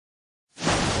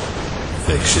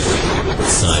fiction,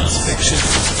 science fiction,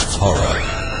 horror,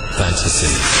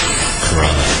 fantasy,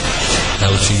 crime,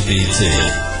 LGBT,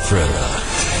 thriller.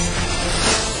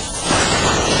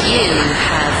 You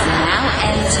have now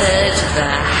entered the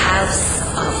House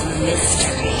of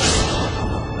Mystery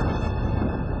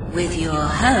with your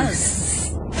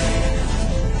hosts,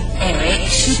 Eric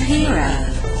Shapiro,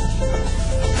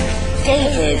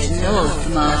 David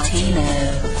North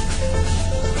Martino,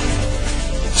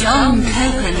 John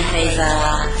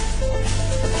Copenhaver,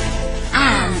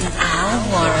 and Al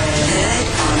Warren. Heard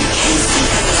on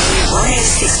KCOW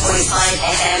 106.5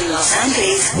 FM Los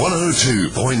Angeles,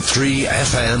 102.3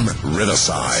 FM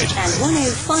Riverside, and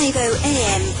 105.0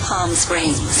 AM Palm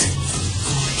Springs.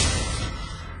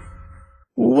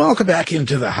 Welcome back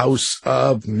into the House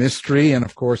of Mystery, and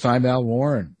of course, I'm Al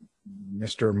Warren.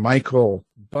 Mr. Michael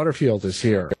Butterfield is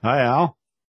here. Hi, Al.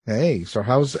 Hey, so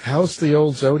how's the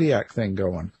old Zodiac thing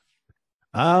going?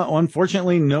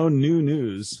 Unfortunately, no new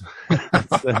news.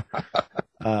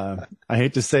 I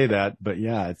hate to say that, but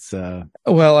yeah, it's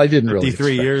well, I didn't really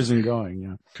 53 years and going.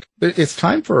 Yeah, it's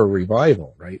time for a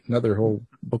revival, right? Another whole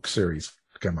book series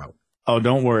to come out. Oh,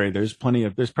 don't worry. There's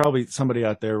probably somebody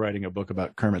out there writing a book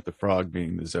about Kermit the Frog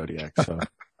being the Zodiac, so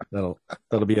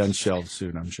that'll be on shelves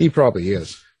soon, I'm sure. He probably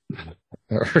is.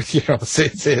 Or,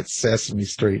 it's Sesame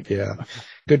Street. Yeah.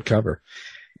 Good cover.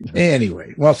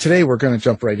 Anyway, well, today we're going to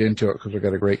jump right into it because we've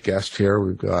got a great guest here.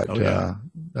 We've got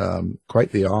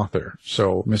quite the author.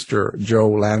 So, Mr. Joe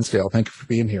Lansdale, thank you for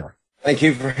being here. Thank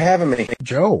you for having me.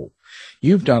 Joe,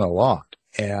 you've done a lot,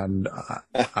 and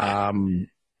I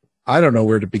don't know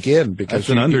where to begin because that's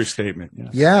an understatement.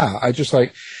 Yeah, I just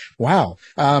wow.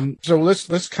 So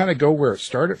let's kind of go where it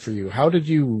started for you. How did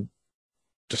you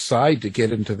decide to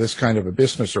get into this kind of a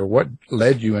business, or what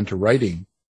led you into writing?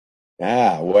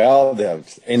 Well, the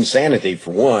insanity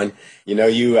for one. And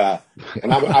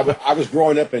I was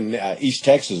growing up in East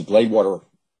Texas, Gladewater,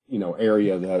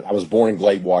 area. I was born in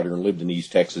Gladewater and lived in the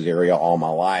East Texas area all my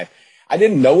life. I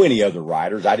didn't know any other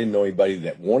writers. I didn't know anybody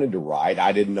that wanted to write.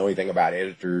 I didn't know anything about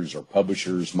editors or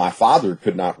publishers. My father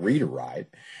could not read or write.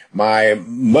 My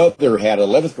mother had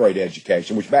 11th grade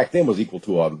education, which back then was equal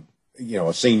to a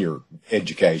senior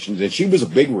education, and she was a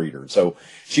big reader. So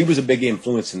she was a big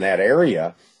influence in that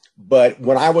area. But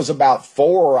when I was about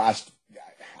 4,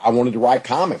 I wanted to write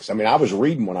comics. I mean, I was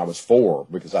reading when I was 4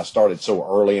 because I started so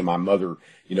early, and my mother,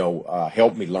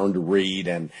 helped me learn to read,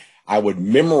 and I would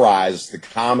memorize the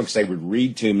comics they would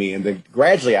read to me. And then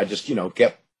gradually I just,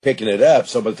 kept picking it up.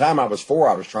 So by the time I was 4,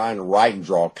 I was trying to write and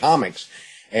draw comics.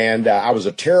 And I was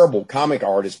a terrible comic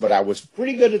artist, but I was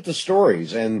pretty good at the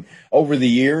stories. And over the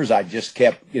years, I just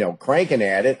kept, cranking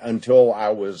at it until I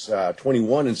was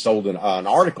 21 and sold an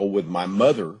article with my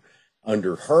mother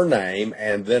under her name.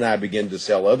 And then I began to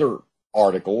sell other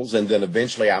articles. And then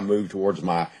eventually I moved towards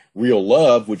my real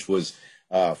love, which was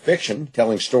fiction,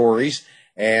 telling stories.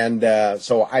 And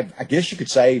so I guess you could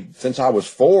say since I was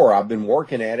 4, I've been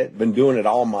working at it, been doing it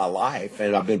all my life,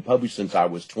 and I've been published since I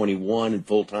was 21 and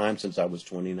full-time since I was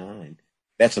 29.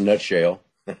 That's a nutshell.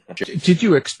 Did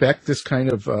you expect this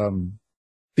kind of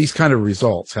these kind of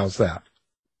results? How's that?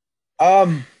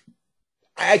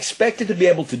 I expected to be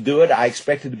able to do it. I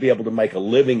expected to be able to make a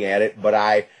living at it, but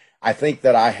I think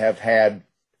that I have had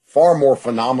far more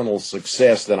phenomenal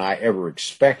success than I ever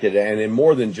expected, and in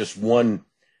more than just one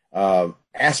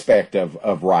aspect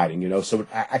of writing, so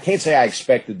I can't say I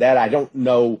expected that. I don't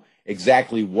know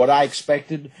exactly what I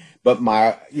expected, but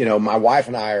my wife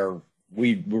and I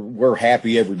we're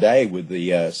happy every day with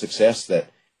the success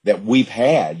that we've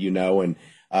had, and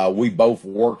we both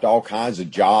worked all kinds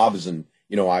of jobs, and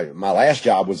my last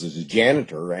job was as a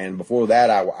janitor, and before that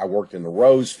I worked in the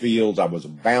rose fields. I was a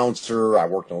bouncer. I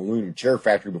worked on a aluminum chair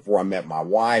factory before I met my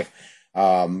wife.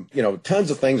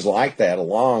 Tons of things like that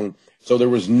along. So there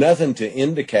was nothing to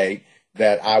indicate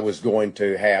that I was going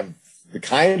to have the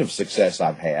kind of success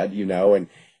I've had,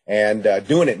 and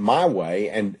doing it my way.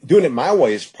 And doing it my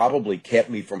way has probably kept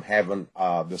me from having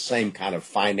the same kind of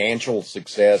financial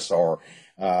success or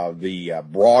the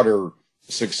broader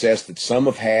success that some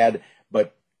have had.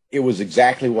 But it was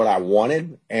exactly what I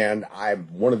wanted. And I'm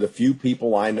one of the few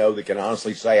people I know that can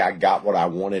honestly say I got what I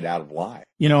wanted out of life.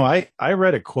 I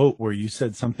read a quote where you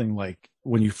said something like,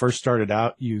 when you first started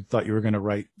out, you thought you were going to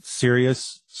write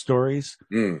serious stories.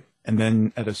 And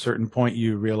then at a certain point,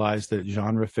 you realized that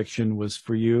genre fiction was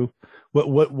for you.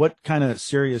 What kind of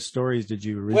serious stories did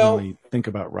you originally think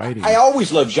about writing? I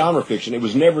always loved genre fiction. It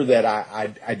was never that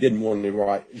I didn't want to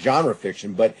write genre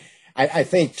fiction, but I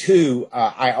think too,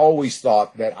 I always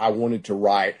thought that I wanted to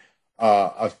write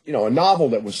a novel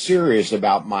that was serious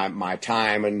about my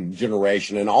time and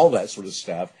generation and all that sort of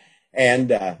stuff. And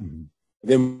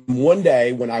Then one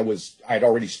day when I'd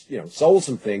already, sold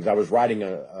some things, I was writing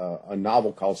a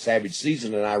novel called Savage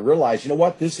Season, and I realized, you know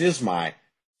what, this is my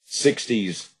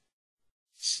 60s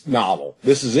novel.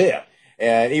 This is it.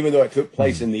 And even though it took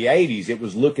place in the 80s, it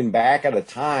was looking back at a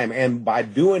time. And by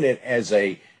doing it as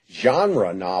a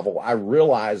genre novel, I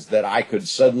realized that I could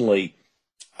suddenly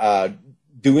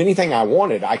do anything I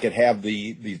wanted. I could have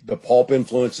the pulp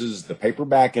influences, the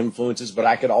paperback influences, but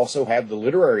I could also have the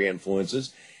literary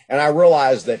influences. And I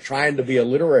realized that trying to be a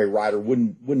literary writer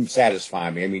wouldn't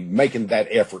satisfy me. I mean, making that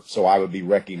effort so I would be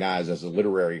recognized as a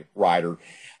literary writer.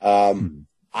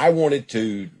 I wanted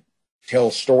to tell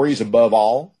stories above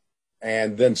all.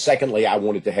 And then secondly, I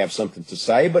wanted to have something to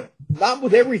say, but not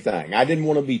with everything. I didn't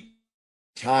want to be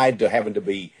tied to having to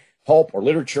be pulp or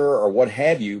literature or what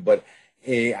have you. But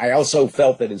I also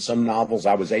felt that in some novels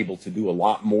I was able to do a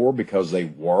lot more because they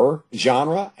were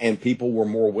genre and people were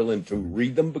more willing to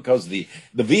read them because the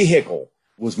vehicle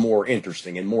was more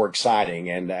interesting and more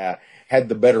exciting and had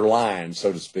the better lines,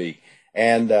 so to speak.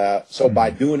 And so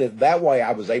by doing it that way,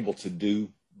 I was able to do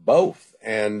both.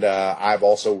 And I've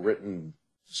also written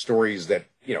stories that,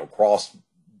 cross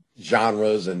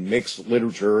genres and mix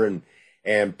literature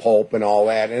and pulp and all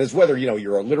that. And it's whether,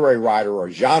 you're a literary writer or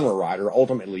a genre writer,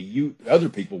 ultimately other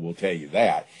people will tell you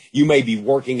that. You may be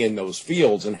working in those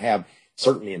fields and have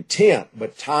certain intent,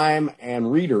 but time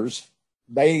and readers,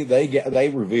 they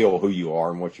reveal who you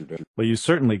are and what you're doing. Well, you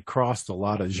certainly crossed a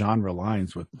lot of genre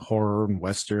lines with horror and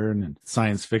Western and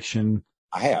science fiction.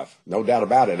 I have, no doubt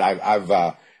about it.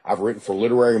 I've written for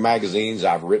literary magazines.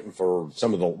 I've written for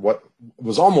some of what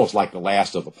was almost like the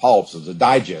last of the pulps. It was a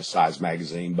digest-sized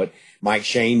magazine, but Mike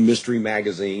Shane Mystery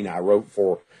Magazine. I wrote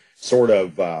for sort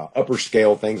of upper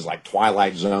scale things like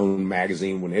Twilight Zone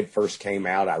magazine when it first came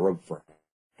out. I wrote for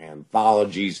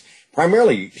anthologies,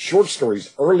 primarily short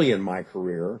stories early in my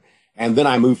career, and then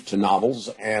I moved to novels,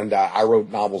 and I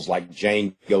wrote novels like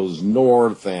Jane Goes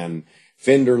North and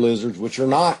Fender Lizards, which are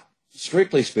not,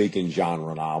 strictly speaking,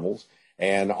 genre novels.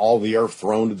 And All the Earth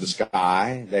Thrown to the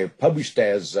Sky. They're published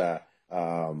as, two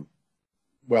of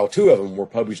them were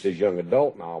published as young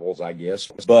adult novels, I guess.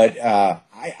 But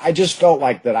I just felt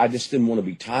like that I just didn't want to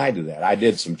be tied to that. I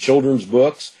did some children's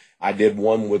books. I did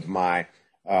one with my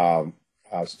son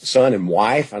and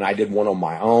wife, and I did one on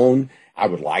my own. I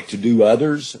would like to do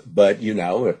others, but,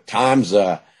 at times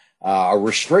a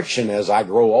restriction as I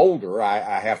grow older,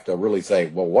 I have to really say,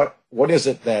 well, what is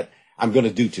it that I'm going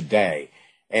to do today?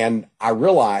 And I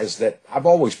realized that I've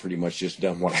always pretty much just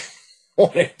done what I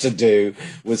wanted to do,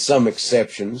 with some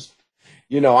exceptions.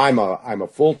 I'm a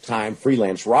full-time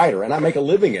freelance writer, and I make a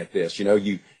living at this.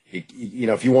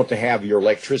 If you want to have your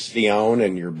electricity on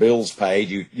and your bills paid,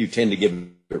 you tend to give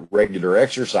it regular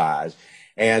exercise.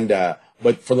 And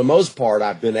but for the most part,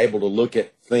 I've been able to look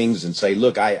at things and say,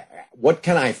 look, what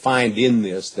can I find in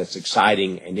this that's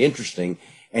exciting and interesting?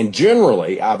 And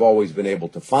generally, I've always been able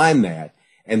to find that.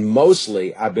 And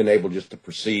mostly, I've been able just to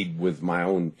proceed with my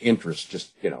own interests,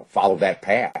 just, follow that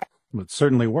path. It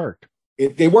certainly worked.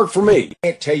 It worked for me. I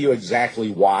can't tell you exactly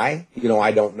why.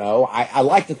 I don't know. I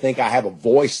like to think I have a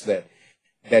voice that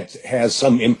has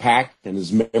some impact and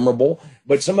is memorable.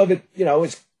 But some of it,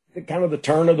 it's kind of the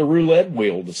turn of the roulette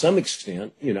wheel to some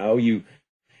extent. You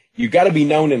got to be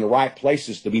known in the right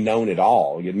places to be known at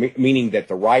all, meaning that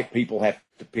the right people have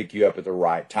to pick you up at the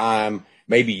right time.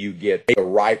 Maybe you get the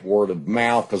right word of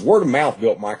mouth, because word of mouth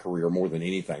built my career more than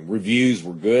anything. Reviews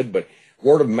were good, but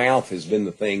word of mouth has been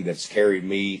the thing that's carried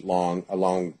me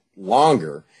along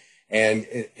longer. And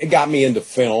it got me into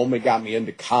film. It got me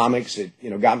into comics. It,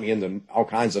 got me into all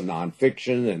kinds of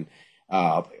nonfiction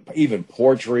and even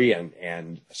poetry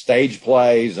and stage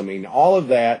plays. I mean, all of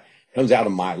that comes out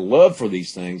of my love for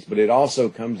these things, but it also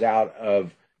comes out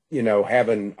of,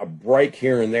 having a break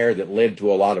here and there that led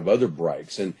to a lot of other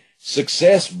breaks. And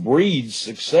success breeds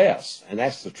success, and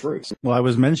that's the truth. Well, I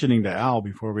was mentioning to Al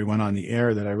before we went on the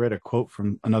air that I read a quote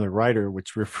from another writer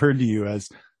which referred to you as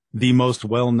the most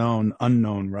well-known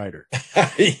unknown writer.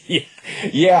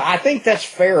 Yeah, I think that's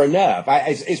fair enough.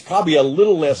 It's probably a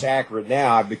little less accurate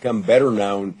now. I've become better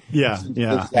known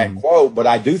since that quote, but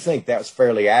I do think that's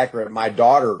fairly accurate. My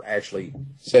daughter actually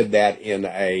said that in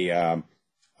a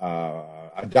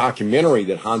documentary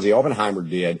that Hansi Oppenheimer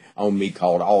did on me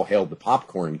called All Hail the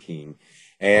Popcorn King.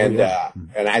 And,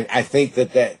 and I think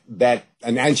that,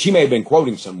 and she may have been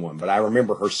quoting someone, but I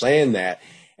remember her saying that.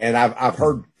 And I've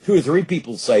heard 2 or 3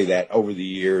 people say that over the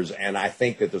years. And I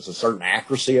think that there's a certain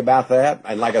accuracy about that.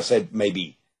 And like I said,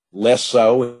 maybe less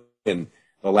so in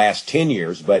the last 10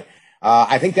 years, but,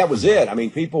 I think that was it. I mean,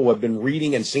 people have been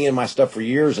reading and seeing my stuff for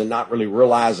years and not really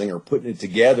realizing or putting it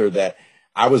together that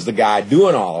I was the guy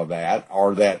doing all of that,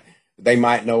 or that they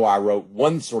might know I wrote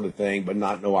one sort of thing, but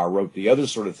not know I wrote the other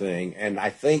sort of thing. And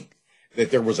I think that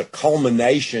there was a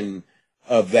culmination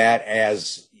of that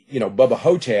as, you know, Bubba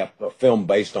Hotep, a film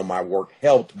based on my work,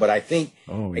 helped. But I think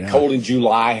Cold in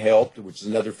July helped, which is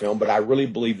another film. But I really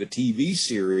believe the TV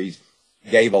series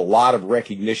gave a lot of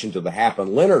recognition to the Hap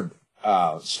and Leonard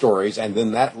stories. And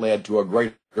then that led to a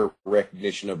greater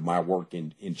recognition of my work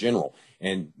in general.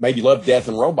 And maybe Love, Death,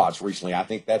 and Robots recently. I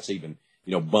think that's even,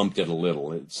 you know, bumped it a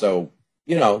little. And so,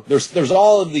 you know, there's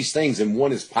all of these things, and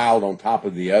one is piled on top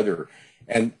of the other.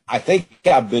 And I think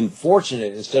I've been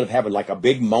fortunate, instead of having like a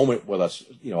big moment with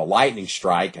a, you know, a lightning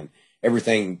strike and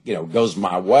everything, you know, goes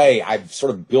my way, I've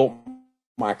sort of built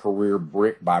my career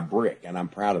brick by brick, and I'm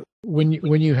proud of it. When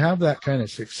you have that kind of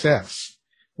success,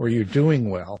 where you're doing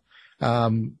well,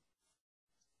 do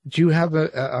you have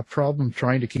a problem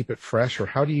trying to keep it fresh, or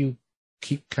how do you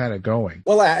keep kind of going?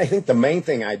 Well, I think the main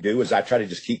thing I do is I try to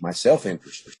just keep myself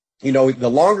interested. You know, the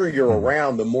longer you're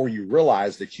around, the more you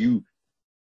realize that you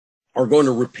are going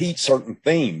to repeat certain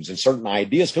themes and certain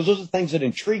ideas, because those are things that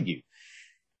intrigue you.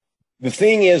 The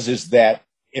thing is that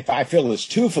if I feel it's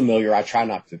too familiar, I try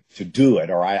not to do it,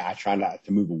 or I try not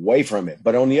to move away from it.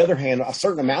 But on the other hand, a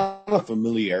certain amount of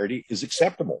familiarity is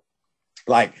acceptable.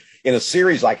 Like in a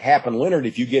series like Hap and Leonard,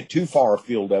 if you get too far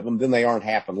afield of them, then they aren't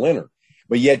Hap and Leonard.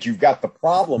 But yet you've got the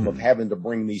problem of having to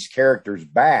bring these characters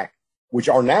back, which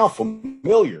are now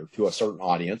familiar to a certain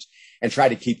audience, and try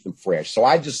to keep them fresh. So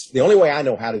the only way I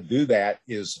know how to do that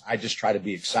is I just try to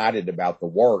be excited about the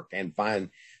work and find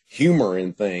humor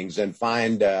in things, and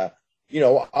find,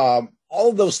 all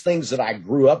of those things that I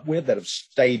grew up with that have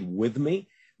stayed with me.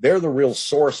 They're the real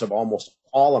source of almost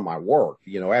all of my work.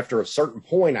 You know, after a certain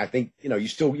point, I think, you know,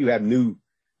 you have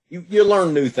you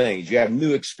learn new things, you have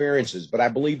new experiences, but I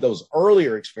believe those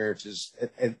earlier experiences,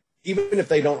 and even if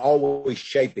they don't always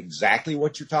shape exactly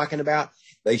what you're talking about,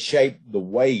 they shape the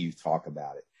way you talk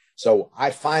about it. So I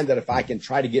find that if I can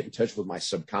try to get in touch with my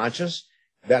subconscious,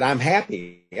 that I'm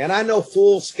happy. And I know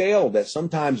full scale that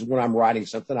sometimes when I'm writing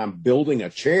something, I'm building a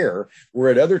chair,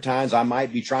 where at other times I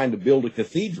might be trying to build a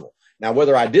cathedral. Now,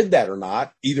 whether I did that or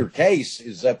not, either case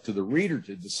is up to the reader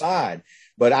to decide.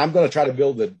 But I'm going to try to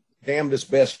build the damnedest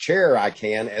best chair I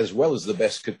can, as well as the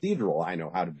best cathedral I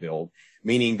know how to build,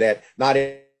 meaning that not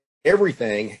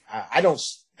everything, I don't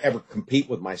ever compete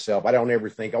with myself. I don't ever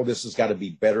think, oh, this has got to be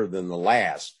better than the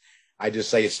last. I just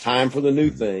say it's time for the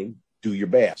new thing. Do your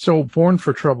best. So Born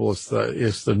for Trouble is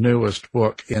the newest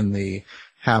book in the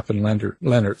Hap and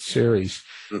Leonard series.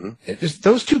 Mm-hmm.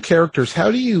 Those two characters,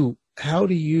 how do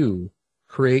you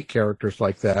create characters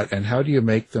like that, and how do you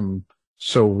make them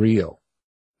so real?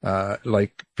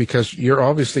 Because you're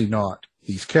obviously not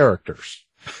these characters.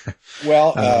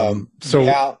 Well,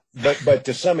 but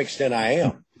to some extent I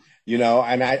am, you know,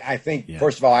 and I think,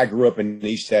 first of all, I grew up in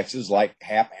East Texas like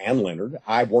Hap and Leonard.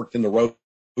 I worked in the rose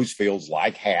fields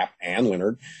like Hap and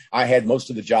Leonard. I had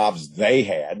most of the jobs they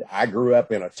had. I grew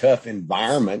up in a tough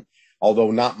environment,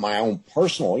 although not my own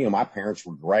personal, you know, my parents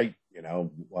were great, you know,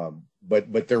 but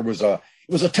it was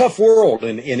a tough world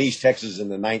in East Texas in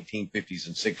the 1950s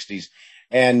and 60s.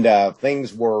 And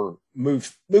things were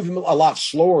moving a lot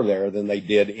slower there than they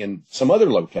did in some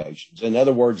other locations. In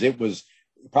other words, it was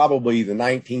probably the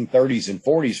 1930s and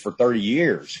 40s for 30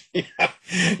 years.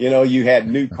 You know, you had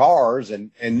new cars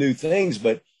and new things,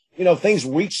 but, you know, things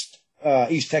reached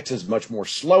East Texas much more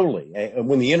slowly. And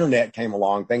when the internet came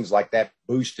along, things like that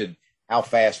boosted how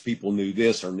fast people knew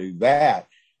this or knew that.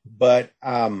 But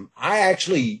I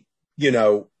actually, you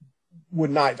know,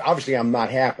 obviously I'm not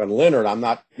Hap and Leonard. I'm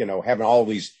not, you know, having all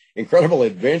these incredible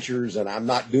adventures, and I'm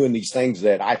not doing these things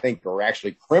that I think are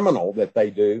actually criminal that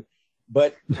they do.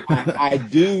 But I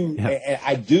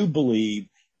do believe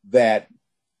that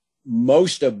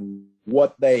most of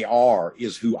what they are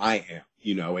is who I am,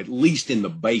 you know, at least in the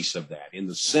base of that, in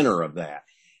the center of that.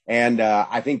 And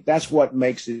I think that's what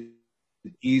makes it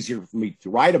easier for me to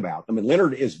write about them. And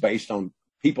Leonard is based on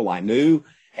people I knew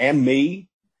and me.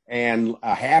 And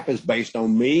Hap is based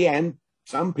on me and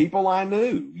some people I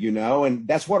knew, you know, and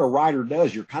that's what a writer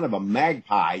does. You're kind of a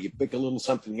magpie. You pick a little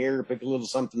something here, pick a little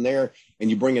something there, and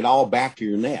you bring it all back to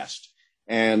your nest.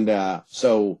 And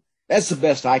so that's the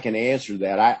best I can answer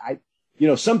that. You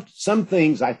know, some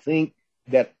things I think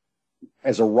that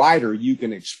as a writer, you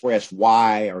can express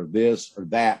why or this or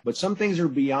that, but some things are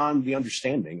beyond the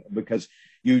understanding because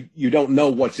you don't know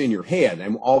what's in your head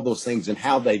and all those things and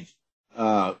how they've,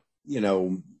 you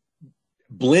know,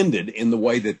 blended in the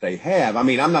way that they have. I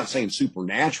mean, I'm not saying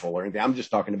supernatural or anything. I'm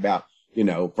just talking about, you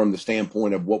know, from the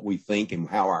standpoint of what we think and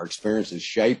how our experiences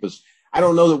shape us. I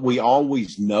don't know that we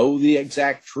always know the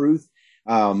exact truth.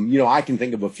 You know, I can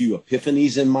think of a few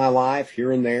epiphanies in my life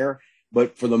here and there.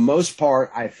 But for the most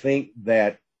part, I think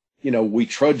that, we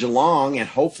trudge along and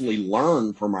hopefully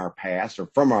learn from our past or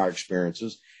from our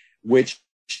experiences, which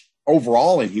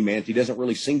overall in humanity doesn't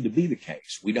really seem to be the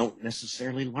case. We don't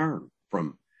necessarily learn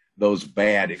from those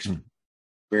bad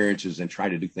experiences and try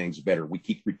to do things better. We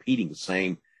keep repeating the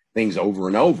same things over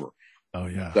and over. Oh,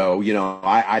 yeah. So,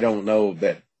 I don't know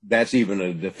that that's even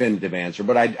a definitive answer,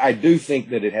 but I do think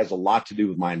that it has a lot to do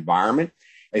with my environment.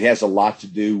 It has a lot to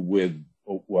do with,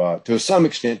 to some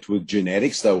extent, with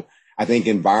genetics, though I think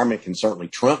environment can certainly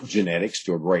trump genetics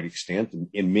to a great extent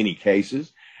in many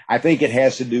cases. I think it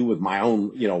has to do with my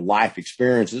own, life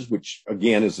experiences, which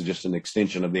again is just an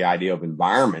extension of the idea of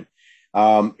environment.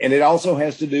 And it also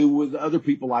has to do with other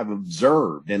people I've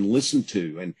observed and listened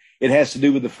to. And it has to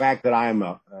do with the fact that I'm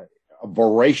a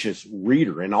voracious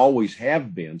reader and always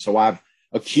have been. So I've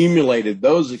accumulated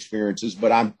those experiences,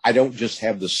 but I don't just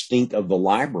have the stink of the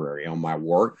library on my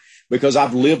work because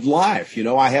I've lived life.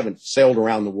 I haven't sailed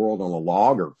around the world on a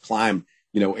log or climbed,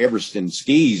 Everest in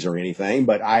skis or anything,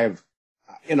 but I've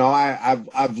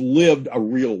lived a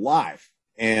real life.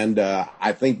 And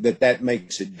I think that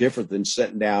makes it different than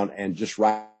sitting down and just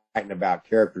writing about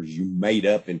characters you made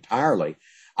up entirely.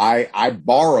 I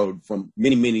borrowed from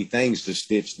many, many things to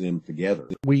stitch them together.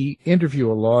 We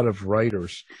interview a lot of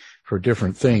writers for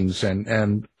different things,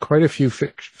 and quite a few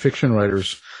fiction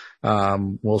writers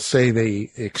will say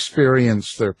they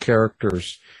experience their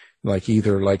characters like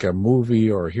either like a movie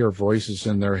or hear voices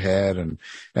in their head,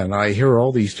 and I hear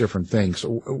all these different things.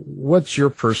 What's your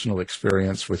personal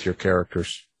experience with your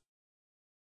characters?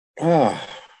 I'm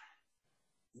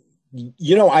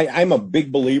a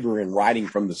big believer in writing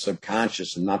from the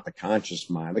subconscious and not the conscious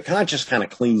mind. The conscious kind of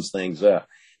cleans things up,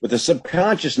 but the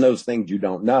subconscious knows things you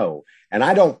don't know. And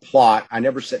I don't plot. I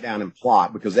never sit down and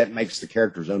plot because that makes the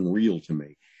characters unreal to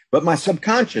me. But my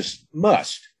subconscious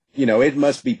must, it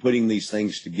must be putting these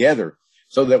things together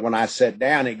so that when I sit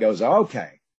down, it goes,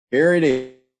 okay, here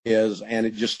it is. And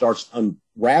it just starts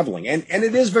unraveling. And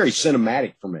it is very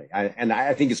cinematic for me.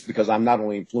 I think it's because I'm not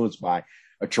only influenced by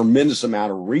a tremendous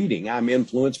amount of reading, I'm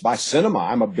influenced by cinema.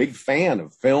 I'm a big fan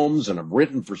of films, and I've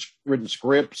written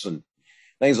scripts and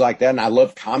things like that. And I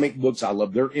love comic books. I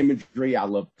love their imagery. I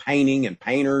love painting and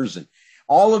painters, and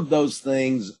all of those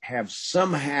things have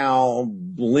somehow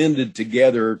blended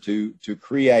together to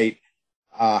create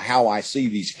how I see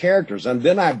these characters. And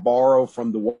then I borrow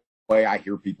from the way I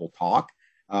hear people talk.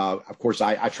 Of course,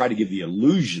 I try to give the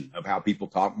illusion of how people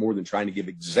talk more than trying to give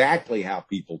exactly how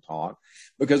people talk,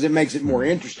 because it makes it more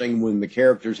interesting when the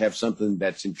characters have something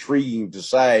that's intriguing to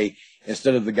say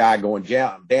instead of the guy going,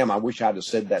 damn, I wish I'd have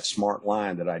said that smart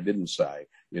line that I didn't say,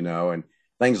 and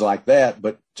things like that.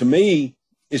 But to me,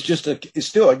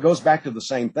 it goes back to the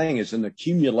same thing. It's an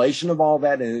accumulation of all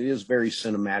that, and it is very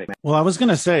cinematic. Well, I was going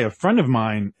to say, a friend of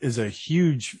mine is a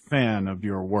huge fan of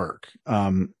your work.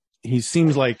 He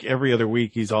seems like every other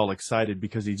week he's all excited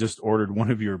because he just ordered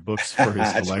one of your books for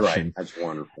his That's collection. Right. That's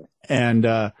wonderful. And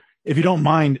if you don't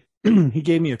mind, he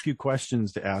gave me a few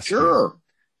questions to ask. Sure.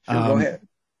 Go ahead.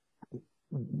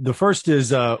 The first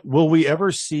is, will we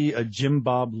ever see a Jim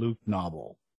Bob Luke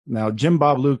novel? Now, Jim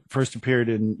Bob Luke first appeared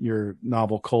in your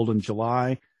novel Cold in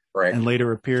July, right, and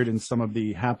later appeared in some of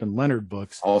the Hap and Leonard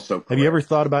books. Also correct. Have you ever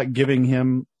thought about giving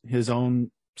him his own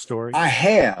story? I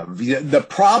have. The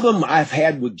problem I've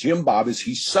had with Jim Bob is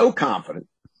he's so confident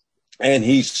and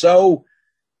he's so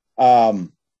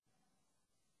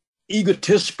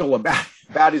egotistical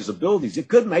about his abilities. It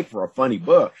could make for a funny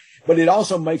book, but it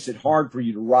also makes it hard for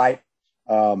you to write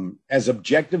as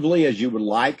objectively as you would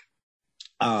like.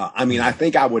 I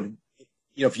think I would,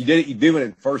 if you do it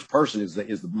in first person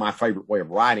is my favorite way of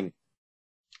writing,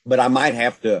 but I might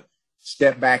have to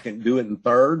step back and do it in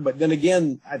third. But then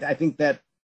again, I think that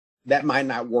might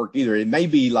not work either. It may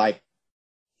be like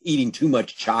eating too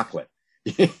much chocolate.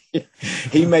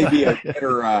 He may be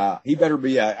he better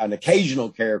be an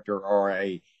occasional character or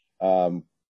a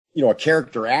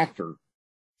character actor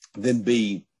than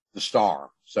be the star.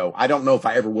 So I don't know if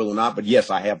I ever will or not, but yes,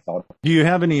 I have thought. Do you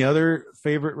have any other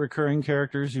favorite recurring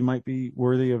characters who might be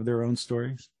worthy of their own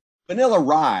stories? Vanilla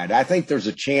Ride. I think there's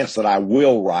a chance that I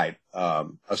will write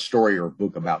a story or a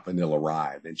book about Vanilla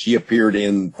Ride. And she appeared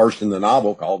first in the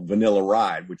novel called Vanilla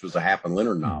Ride, which was a Hap and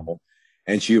Leonard novel.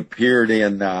 And she appeared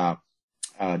in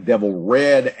Devil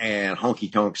Red and Honky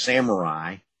Tonk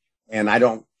Samurai. And I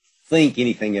don't think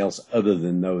anything else other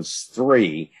than those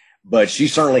three. But she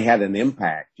certainly had an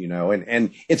impact,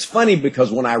 and it's funny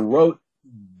because when I wrote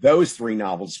those three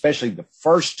novels, especially the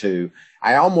first two,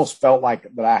 I almost felt like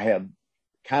that I had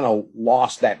kind of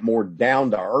lost that more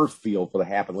down to earth feel for the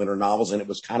Hap and Leonard novels. And it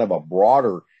was kind of a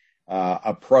broader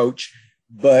approach,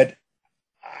 but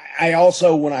I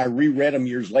also, when I reread them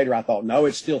years later, I thought, no,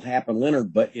 it's still Hap and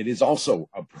Leonard, but it is also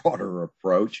a broader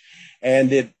approach.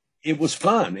 And it was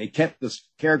fun. It kept the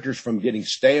characters from getting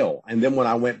stale. And then when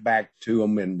I went back to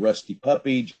them in Rusty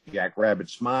Puppy, Jack Rabbit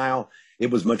Smile, it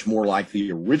was much more like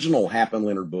the original Hap and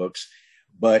Leonard books.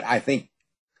 But I think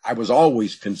I was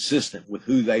always consistent with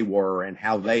who they were and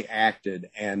how they acted.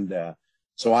 And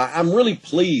so I'm really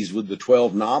pleased with the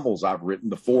 12 novels I've written,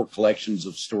 the 4 collections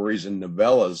of stories and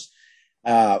novellas.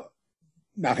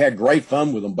 I've had great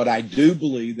fun with them, but I do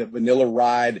believe that Vanilla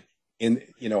Ride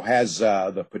has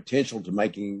the potential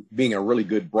to being a really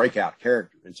good breakout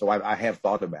character. And so I have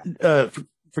thought about it.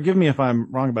 Forgive me if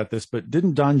I'm wrong about this, but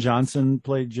didn't Don Johnson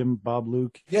play Jim Bob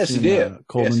Luke? Yes, he did.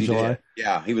 Cold in July. Did.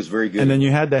 Yeah, he was very good. And then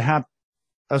you had the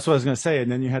that's what I was going to say.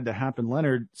 And then you had the Hap and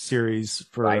Leonard series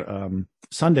for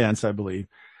Sundance, I believe.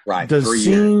 Right. Does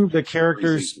seeing the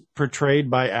characters portrayed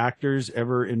by actors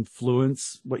ever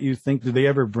influence what you think? Do they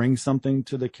ever bring something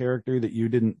to the character that you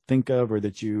didn't think of or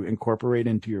that you incorporate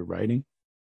into your writing?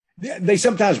 They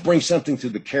sometimes bring something to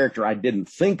the character I didn't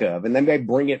think of, and then they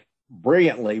bring it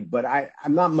brilliantly, but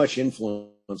I'm not much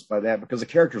influenced by that because the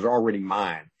characters are already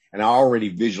mine and I already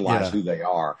visualize who they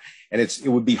are. And it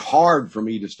would be hard for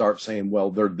me to start saying, well,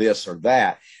 they're this or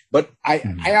that. But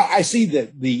I see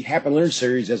that the Hap and Leonard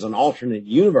series as an alternate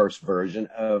universe version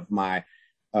of my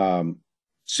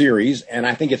series. And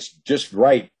I think it's just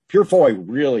great. Purefoy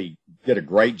really did a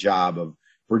great job of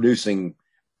producing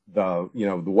the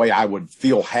way I would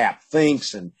feel Hap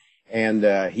thinks. And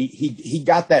he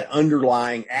got that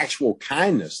underlying actual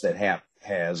kindness that Hap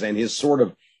has and his sort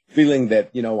of feeling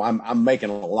that, I'm making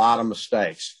a lot of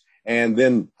mistakes. And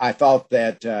then I thought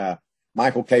that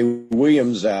Michael K.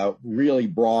 Williams really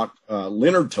brought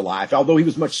Leonard to life, although he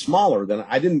was much smaller than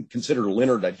I didn't consider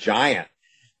Leonard a giant,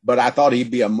 but I thought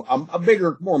he'd be a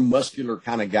bigger, more muscular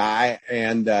kind of guy.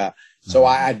 And so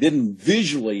I didn't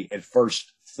visually at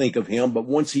first think of him, but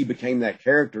once he became that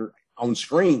character on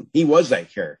screen, he was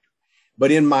that character. But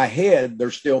in my head,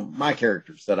 they're still my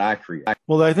characters that I create.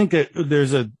 Well, I think that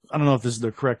there's I don't know if this is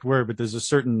the correct word, but there's a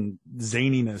certain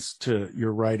zaniness to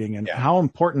your writing. And how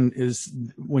important is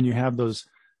when you have those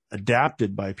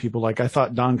adapted by people? Like I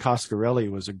thought Don Coscarelli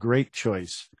was a great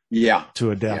choice to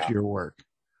adapt your work.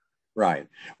 Right.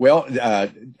 Well,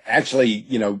 actually,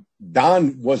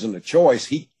 Don wasn't a choice.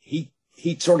 He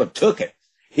sort of took it.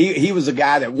 He was a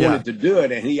guy that wanted to do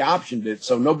it and he optioned it.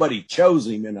 So nobody chose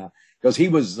him because he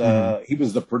was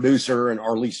the producer or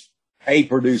at least a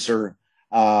producer.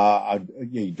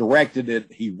 He directed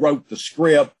it. He wrote the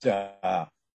script.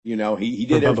 He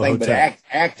did everything but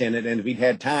act in it. And if he'd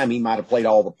had time, he might have played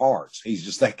all the parts. He's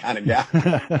just that kind of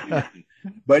guy.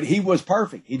 But he was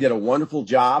perfect. He did a wonderful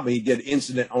job. He did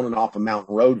Incident on and Off a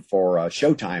Mountain Road for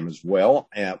Showtime as well,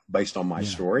 based on my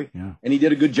story. Yeah. And he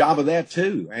did a good job of that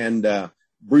too. And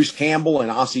Bruce Campbell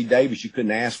and Ossie Davis, you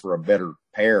couldn't ask for a better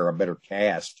pair, a better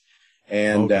cast.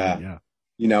 And,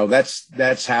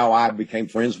 that's how I became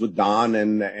friends with Don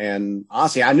and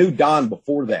Ossie. I knew Don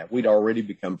before that. We'd already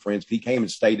become friends. He came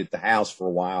and stayed at the house for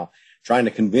a while, trying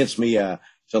to convince me,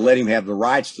 to let him have the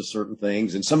rights to certain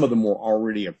things. And some of them were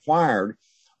already acquired,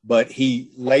 but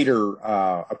he later,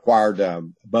 acquired,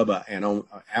 Bubba and on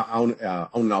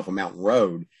and Off a Mountain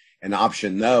Road and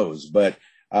optioned those. But,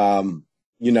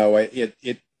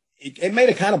 it made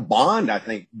a kind of bond, I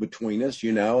think, between us,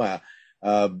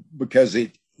 because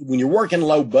when you're working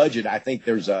low budget, I think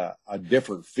there's a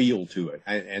different feel to it.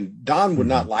 And Don would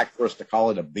not like for us to call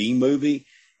it a B movie.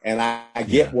 And I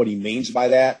get what he means by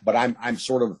that, but I'm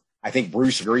sort of, I think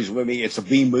Bruce agrees with me. It's a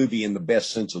B movie in the best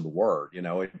sense of the word. It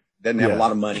doesn't have a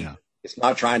lot of money. Yeah. It's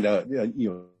not trying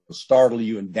to, startle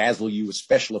you and dazzle you with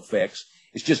special effects.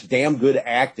 It's just damn good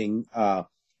acting.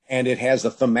 And it has a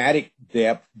thematic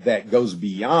depth that goes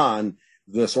beyond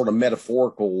the sort of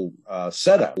metaphorical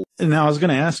setup. And now I was going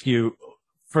to ask you,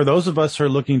 for those of us who are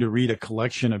looking to read a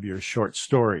collection of your short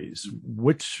stories,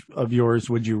 which of yours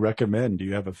would you recommend? Do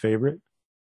you have a favorite?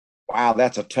 Wow,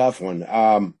 that's a tough one.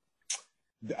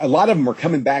 A lot of them are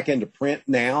coming back into print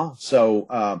now.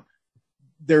 So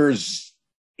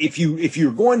if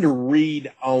you're going to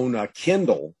read on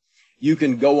Kindle, you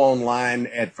can go online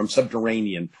from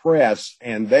Subterranean Press,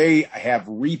 and they have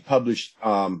republished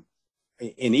in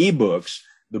ebooks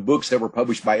the books that were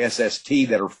published by SST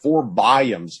that are 4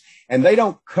 volumes. And they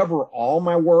don't cover all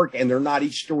my work, and they're not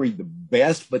each story the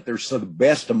best, but there's some of the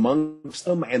best amongst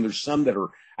them. And there's some that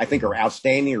I think are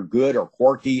outstanding or good or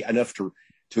quirky enough to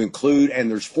include. And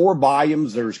there's 4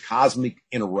 volumes. There's Cosmic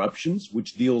Interruptions,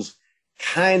 which deals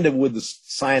kind of with the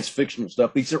science fictional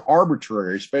stuff. These are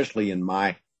arbitrary, especially in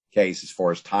my case, as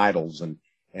far as titles and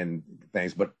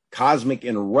things, but Cosmic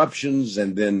Interruptions,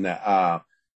 and then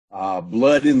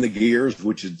Blood in the Gears,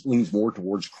 which leans more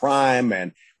towards crime,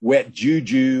 and Wet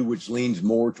Juju, which leans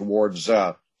more towards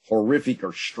horrific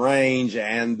or strange,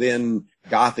 and then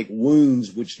Gothic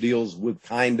Wounds, which deals with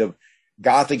kind of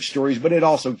Gothic stories, but it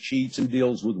also cheats and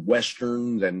deals with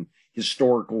Westerns and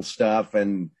historical stuff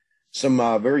and some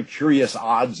very curious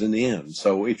odds and ends.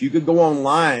 So if you could go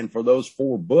online for those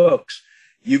 4 books,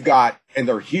 you've got, and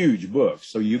they're huge books,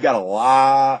 so you've got a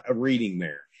lot of reading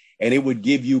there. And it would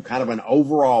give you kind of an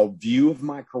overall view of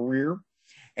my career.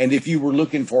 And if you were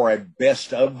looking for a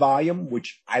best of volume,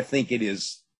 which I think it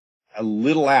is a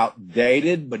little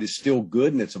outdated, but is still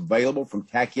good and it's available from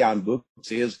Tachyon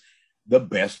Books, is the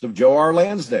best of Joe R.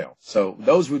 Lansdale. So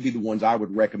those would be the ones I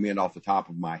would recommend off the top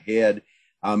of my head.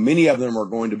 Many of them are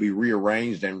going to be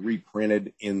rearranged and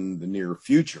reprinted in the near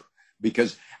future,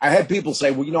 because I had people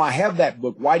say, well, I have that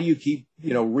book. Why do you keep,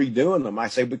 redoing them? I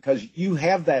say, because you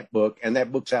have that book and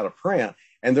that book's out of print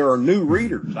and there are new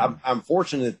readers. I'm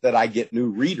fortunate that I get new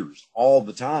readers all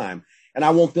the time, and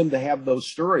I want them to have those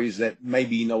stories that may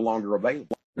be no longer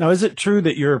available. Now, is it true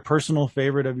that your personal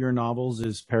favorite of your novels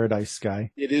is Paradise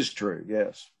Sky? It is true,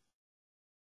 yes.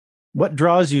 What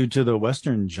draws you to the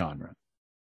Western genre?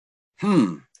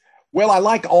 Well, I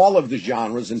like all of the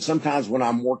genres, and sometimes when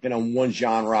I'm working on one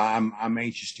genre, I'm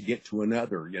anxious to get to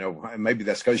another. Maybe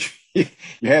that's because you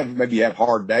have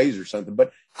hard days or something.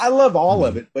 But I love all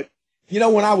of it. But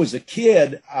when I was a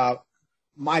kid,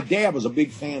 my dad was a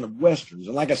big fan of Westerns,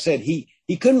 and like I said, he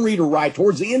couldn't read or write.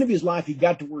 Towards the end of his life, he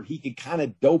got to where he could kind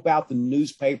of dope out the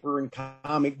newspaper and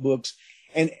comic books,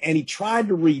 and he tried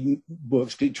to read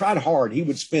books. He tried hard. He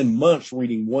would spend months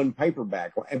reading one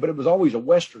paperback, but it was always a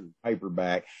Western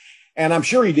paperback. And I'm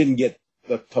sure he didn't get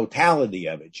the totality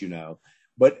of it,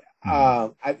 but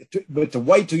to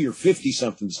wait till you're 50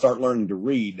 something to start learning to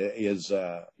read is,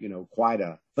 quite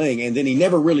a thing. And then he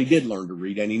never really did learn to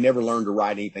read, and he never learned to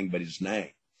write anything but his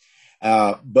name.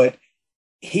 But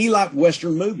he liked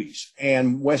Western movies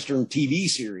and Western TV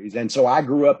series. And so I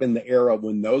grew up in the era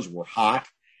when those were hot.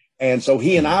 And so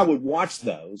he and I would watch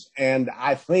those. And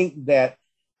I think that,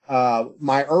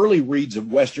 my early reads of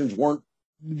Westerns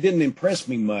didn't impress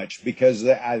me much, because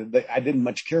I didn't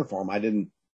much care for them. I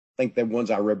didn't think the ones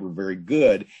I read were very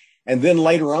good. And then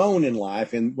later on in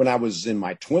life, and when I was in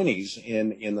my 20s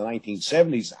in the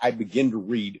 1970s, I began to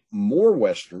read more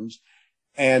Westerns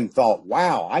and thought,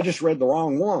 wow, I just read the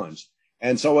wrong ones.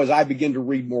 And so as I began to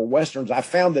read more Westerns, I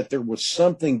found that there was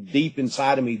something deep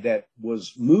inside of me that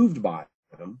was moved by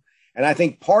them. And I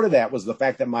think part of that was the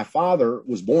fact that my father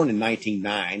was born in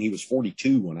 1909. He was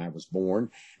 42 when I was born.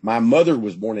 My mother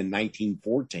was born in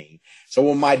 1914. So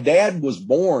when my dad was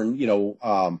born,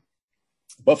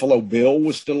 Buffalo Bill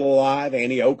was still alive.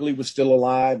 Annie Oakley was still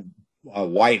alive.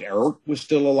 White Earp was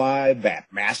still alive. Bat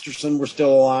Masterson were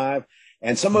still alive.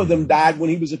 And some of them died when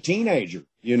he was a teenager,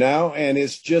 and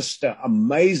it's just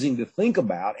amazing to think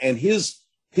about. And his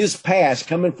past,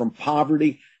 coming from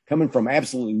poverty, coming from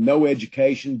absolutely no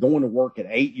education, going to work at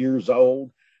 8 years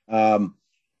old.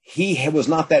 He was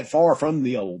not that far from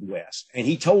the Old West. And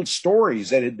he told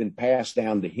stories that had been passed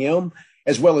down to him,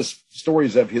 as well as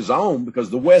stories of his own,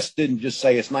 because the West didn't just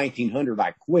say it's 1900,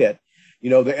 I quit.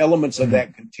 The elements of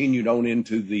that continued on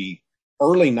into the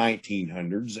early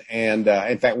 1900s. And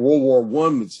in fact, World War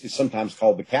I is sometimes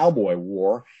called the Cowboy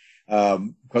War,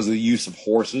 because of the use of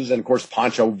horses. And of course,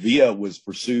 Pancho Villa was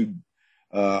pursued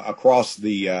across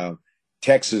the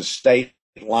Texas state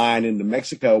line into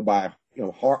Mexico by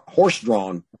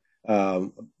horse-drawn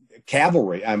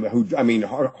cavalry.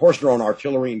 Horse-drawn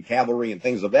artillery and cavalry and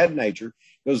things of that nature,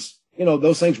 because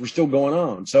those things were still going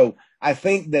on. So I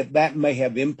think that may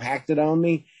have impacted on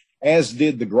me, as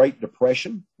did the Great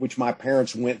Depression, which my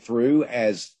parents went through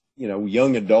as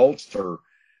young adults, or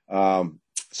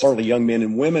certainly young men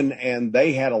and women, and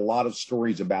they had a lot of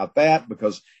stories about that,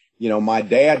 because my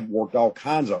dad worked all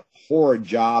kinds of horrid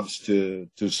jobs to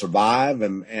survive,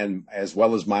 and as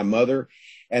well as my mother.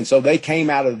 And so they came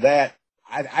out of that,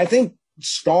 I think,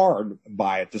 scarred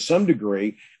by it to some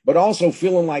degree, but also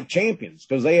feeling like champions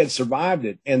because they had survived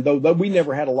it. And though we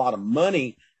never had a lot of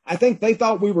money, I think they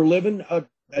thought we were living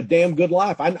a damn good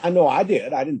life. I know I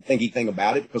did. I didn't think anything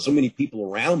about it because so many people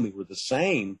around me were the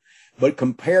same. But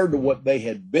compared to what they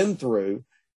had been through,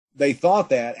 they thought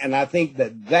that. And I think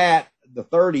that the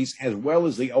 30s, as well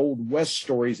as the Old West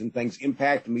stories and things,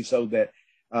 impacted me so that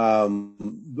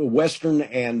the Western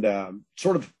and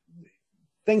sort of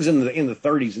things in the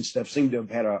 30s and stuff seem to have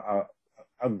had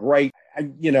a great,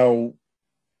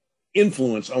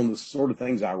 influence on the sort of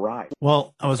things I write.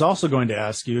 Well, I was also going to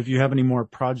ask you if you have any more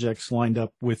projects lined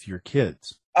up with your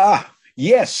kids.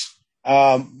 Yes.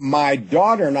 My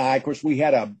daughter and I, of course, we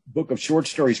had a book of short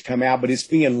stories come out, but it's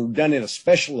being done in a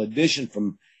special edition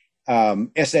from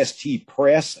SST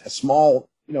Press, a small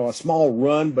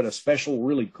run, but a special,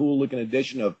 really cool looking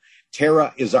edition of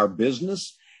Terra is Our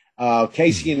Business.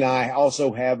 Casey and I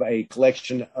also have a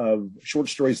collection of short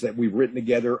stories that we've written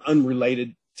together,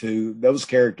 unrelated to those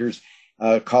characters,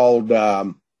 called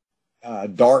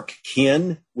Dark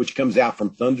Kin, which comes out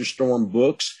from Thunderstorm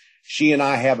Books. She and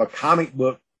I have a comic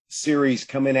book series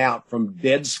coming out from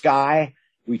Dead Sky.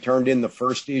 We turned in the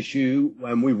first issue,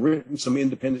 and we've written some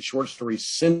independent short stories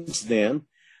since then.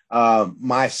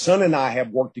 My son and I have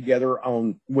worked together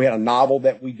we had a novel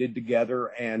that we did together,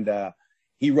 and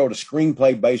he wrote a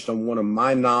screenplay based on one of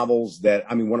my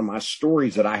one of my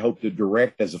stories that I hope to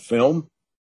direct as a film,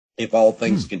 if all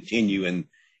things continue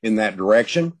in that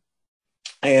direction.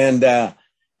 And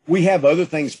we have other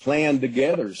things planned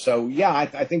together. So, yeah,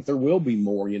 I think there will be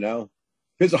more,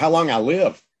 Depends on how long I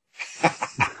live.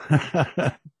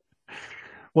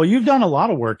 Well, you've done a lot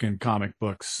of work in comic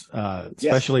books,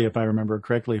 especially if I remember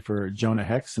correctly for Jonah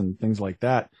Hex and things like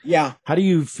that. Yeah. How do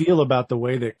you feel about the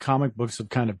way that comic books have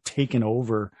kind of taken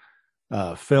over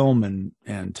film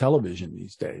and television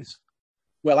these days?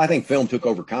 Well, I think film took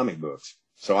over comic books.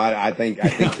 So I think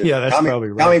yeah, that's probably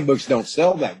right. Comic books don't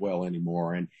sell that well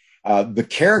anymore. And the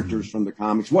characters from the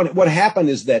comics, what happened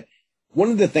is that one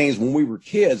of the things when we were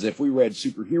kids, if we read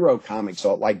superhero comics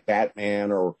like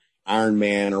Batman or Iron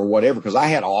Man or whatever, because I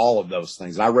had all of those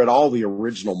things. I read all the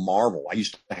original Marvel. I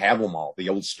used to have them all. The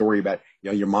old story about,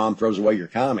 your mom throws away your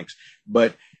comics.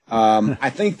 But I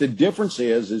think the difference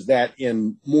is that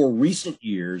in more recent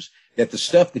years, that the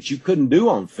stuff that you couldn't do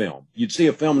on film, you'd see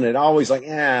a film and it always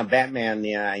Batman,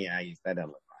 that doesn't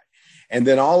look right. And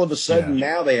then all of a sudden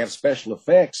now they have special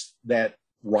effects that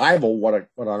rival what an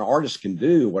artist can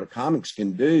do, what a comics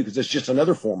can do, because it's just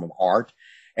another form of art.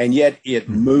 And yet it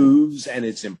moves and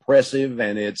it's impressive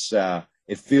and it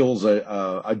fills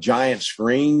a giant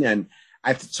screen. And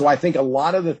so I think a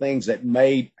lot of the things that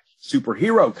made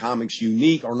superhero comics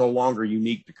unique are no longer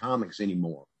unique to comics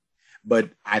anymore.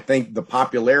 But I think the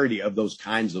popularity of those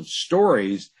kinds of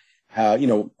stories, are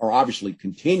obviously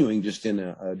continuing just in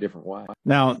a different way.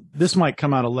 Now, this might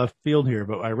come out of left field here,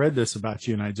 but I read this about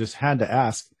you and I just had to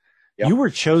ask. Yep. You were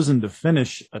chosen to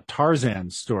finish a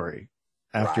Tarzan story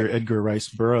after Edgar Rice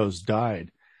Burroughs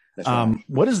died. Right.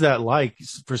 What is that like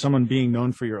for someone being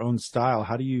known for your own style?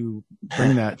 How do you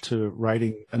bring that to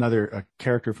writing a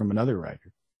character from another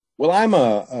writer? Well, I'm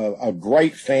a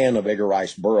great fan of Edgar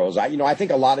Rice Burroughs. I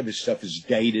think a lot of his stuff is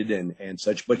dated and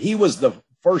such, but he was the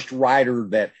first writer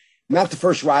not the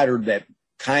first writer that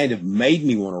kind of made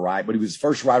me want to write, but he was the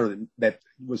first writer that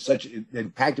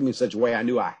impacted me in such a way I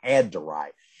knew I had to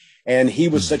write. And he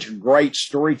was such a great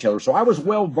storyteller. So I was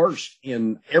well versed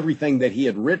in everything that he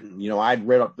had written. I'd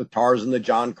read up the Tarzan, the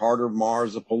John Carter of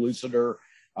Mars, the Pellucidar,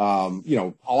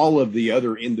 all of the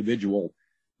other individual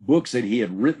books that he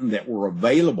had written that were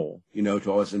available,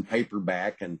 to us in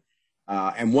paperback. And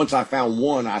once I found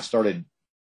one, I started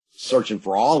searching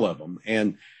for all of them.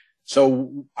 And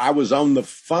so I was on the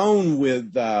phone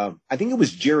with, I think it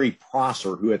was Jerry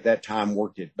Prosser, who at that time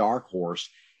worked at Dark Horse.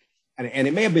 And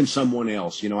it may have been someone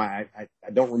else, I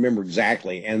don't remember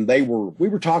exactly. And we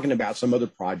were talking about some other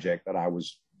project that I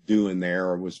was doing there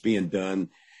or was being done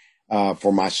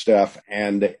for my stuff.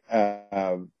 And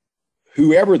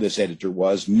whoever this editor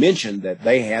was mentioned that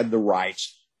they had the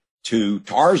rights to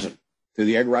Tarzan, to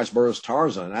the Edgar Rice Burroughs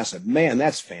Tarzan. And I said, man,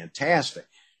 that's fantastic.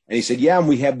 And he said, yeah, and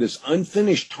we have this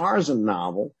unfinished Tarzan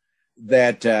novel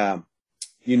that,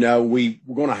 we're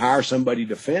going to hire somebody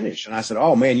to finish. And I said,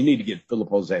 oh, man, you need to get Philip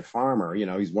Jose Farmer.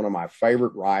 He's one of my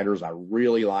favorite writers. I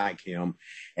really like him.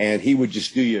 And he would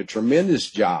just do you a tremendous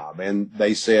job. And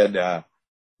they said,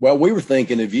 well, we were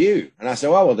thinking of you. And I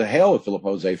said, well, to hell with Philip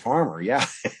Jose Farmer. Yeah,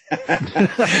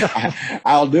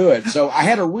 I'll do it. So I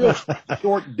had a real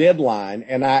short deadline,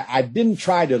 and I didn't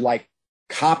try to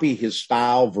copy his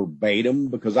style verbatim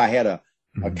because I had a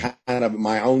kind of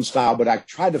my own style, but I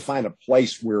tried to find a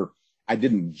place where I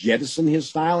didn't jettison his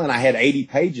style. And I had 80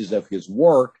 pages of his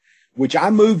work, which I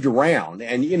moved around.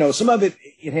 And, some of it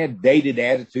had dated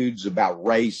attitudes about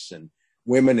race and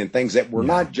women and things that were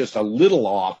not just a little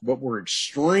off, but were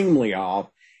extremely off.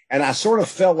 And I sort of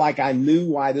felt like I knew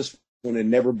why this one had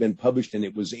never been published, and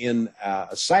it was in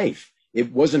a safe.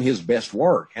 It wasn't his best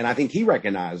work. And I think he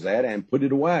recognized that and put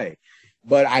it away.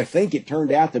 But I think it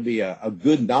turned out to be a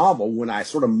good novel when I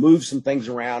sort of moved some things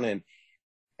around and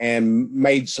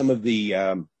made some of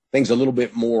the things a little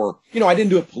bit more, I didn't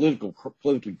do it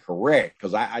politically correct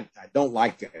because I don't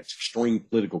like that extreme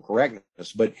political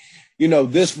correctness. But,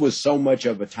 this was so much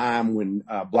of a time when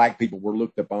black people were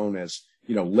looked upon as,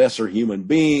 lesser human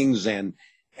beings. And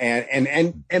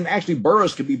actually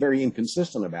Burroughs could be very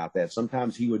inconsistent about that.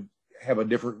 Sometimes he would have a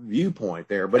different viewpoint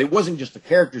there, but it wasn't just the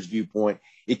character's viewpoint.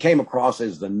 It came across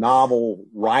as the novel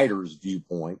writer's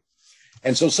viewpoint.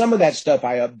 And so some of that stuff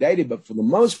I updated, but for the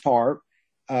most part,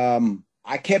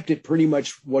 I kept it pretty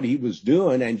much what he was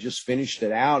doing and just finished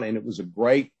it out. And it was a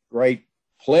great, great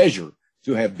pleasure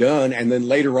to have done. And then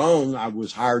later on, I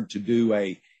was hired to do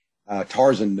a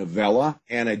Tarzan novella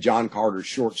and a John Carter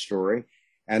short story.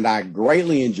 And I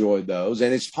greatly enjoyed those.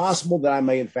 And it's possible that I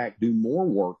may, in fact, do more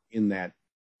work in that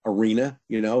arena,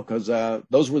 because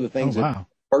those were the things that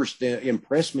first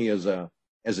impressed me as a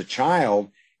child.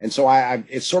 And so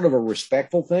it's sort of a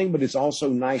respectful thing, but it's also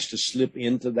nice to slip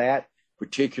into that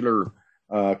particular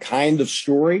kind of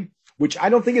story, which I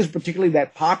don't think is particularly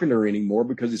that popular anymore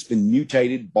because it's been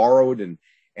mutated, borrowed,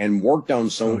 and worked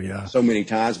on so many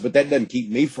times. But that doesn't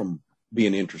keep me from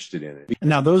being interested in it.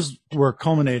 Now, those were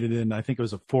culminated in, I think it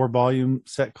was a 4-volume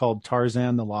set called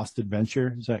Tarzan: The Lost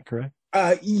Adventure. Is that correct?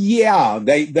 Yeah,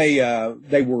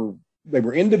 they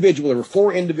were individual. There were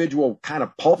 4 individual kind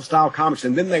of pulp style comics,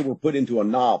 and then they were put into a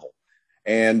novel,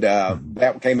 and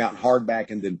that came out in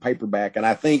hardback and then paperback. And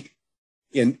I think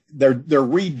they're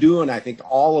redoing, I think,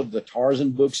 all of the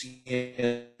Tarzan books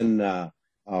in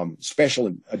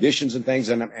special editions and things,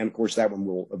 and of course that one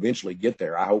will eventually get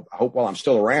there. I hope while I'm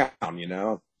still around,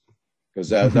 because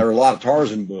there are a lot of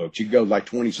Tarzan books. You go like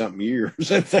 20-something years,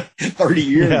 30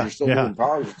 years, you're still doing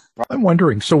Tarzan. I'm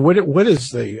wondering, so what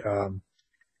is the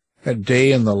a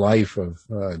day in the life of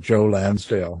Joe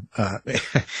Lansdale?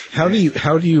 How do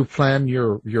you plan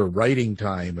your writing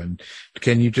time, and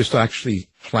can you just actually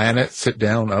plan it, sit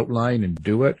down, outline, and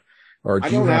do it, or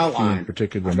do you have to in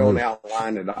particular? I don't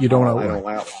outline it. You don't outline. I don't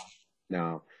outline.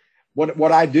 No.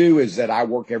 What I do is that I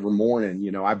work every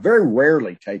morning. I very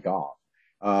rarely take off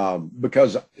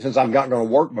because since I'm not going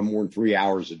to work by more than 3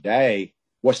 hours a day,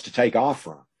 what's to take off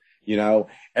from?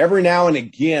 Every now and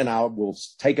again, I will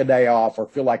take a day off or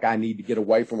feel like I need to get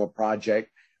away from a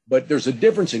project. But there's a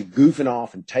difference in goofing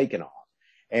off and taking off.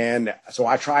 And so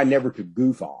I try never to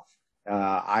goof off.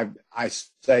 I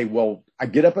say, well, I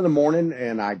get up in the morning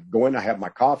and I go in, I have my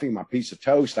coffee, my piece of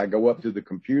toast. I go up to the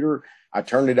computer, I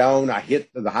turn it on, I hit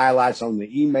the highlights on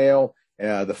the email,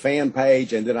 the fan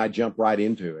page, and then I jump right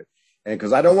into it. And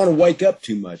because I don't want to wake up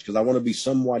too much, because I want to be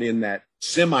somewhat in that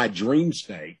semi-dream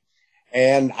state.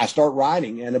 And I start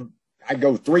writing, and I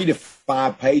go 3 to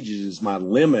 5 pages is my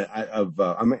limit of,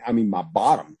 my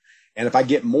bottom. And if I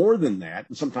get more than that,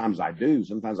 and sometimes I do,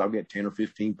 sometimes I'll get 10 or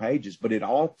 15 pages, but it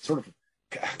all sort of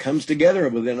comes together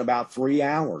within about 3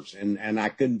 hours. And I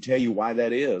couldn't tell you why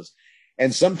that is.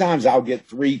 And sometimes I'll get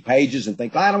 3 pages and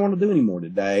think, I don't want to do any more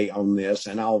today on this.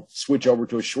 And I'll switch over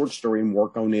to a short story and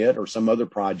work on it or some other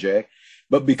project.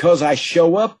 But because I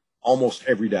show up almost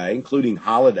every day, including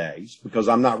holidays, because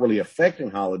I'm not really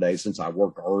affecting holidays since I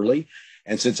work early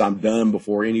and since I'm done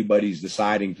before anybody's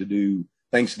deciding to do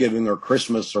Thanksgiving or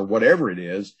Christmas or whatever it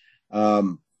is,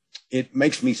 it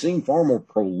makes me seem far more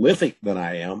prolific than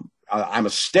I am. I'm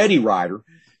a steady writer,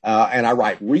 and I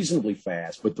write reasonably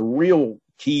fast, but the real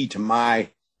key to my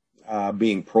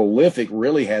being prolific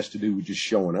really has to do with just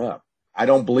showing up. I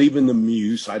don't believe in the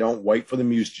muse. I don't wait for the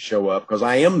muse to show up because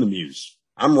I am the muse.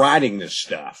 I'm writing this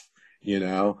stuff.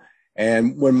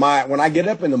 And when I get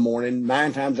up in the morning,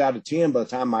 9 times out of 10, by the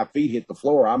time my feet hit the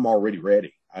floor, I'm already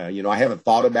ready. I haven't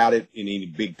thought about it in any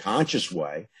big conscious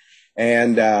way.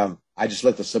 And, I just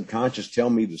let the subconscious tell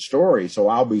me the story. So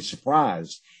I'll be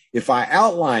surprised. If I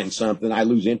outline something, I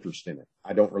lose interest in it.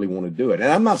 I don't really want to do it.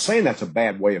 And I'm not saying that's a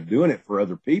bad way of doing it for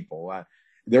other people.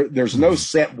 There's no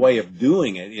set way of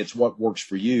doing it. It's what works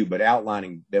for you, but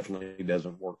outlining definitely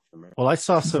doesn't work for me. Well, I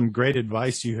saw some great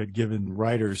advice you had given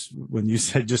writers when you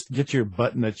said, just get your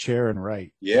butt in a chair and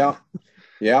write. Yeah.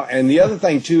 Yeah. And the other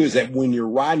thing too, is that when you're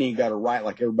writing, you got to write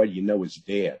like everybody you know is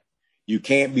dead. You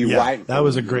can't be writing. That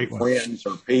was a great one. Friends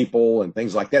or people and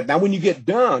things like that. Now, when you get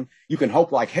done, you can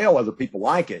hope like hell other people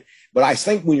like it. But I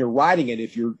think when you're writing it,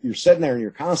 if you're sitting there and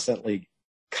you're constantly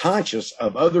conscious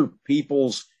of other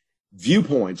people's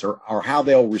viewpoints or how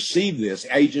they'll receive this,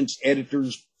 agents,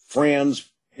 editors,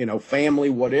 friends, family,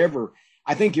 whatever,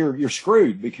 I think you're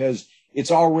screwed because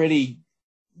it's already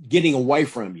getting away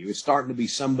from you. It's starting to be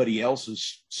somebody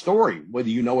else's story, whether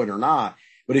you know it or not.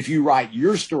 But if you write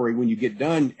your story when you get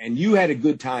done and you had a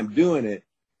good time doing it,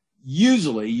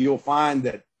 usually you'll find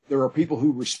that there are people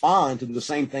who respond to the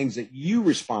same things that you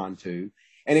respond to.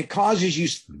 And it causes you,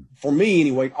 for me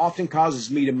anyway, often causes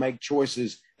me to make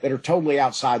choices that are totally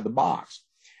outside the box.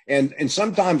 And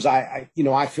sometimes I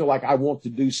feel like I want to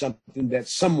do something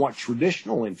that's somewhat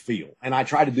traditional in feel. And I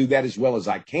try to do that as well as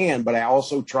I can, but I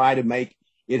also try to make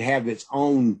it have its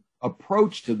own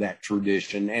approach to that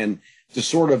tradition and to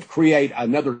sort of create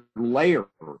another layer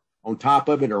on top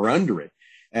of it or under it.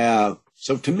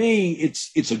 So to me,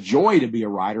 it's a joy to be a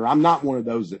writer. I'm not one of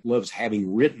those that loves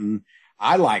having written.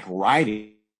 I like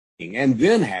writing and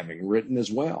then having written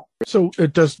as well. So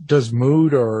it does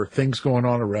mood or things going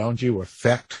on around you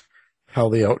affect how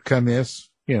the outcome is?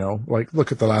 You know, like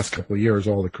look at the last couple of years,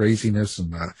 all the craziness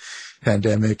and the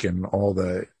pandemic and all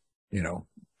the, you know,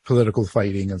 political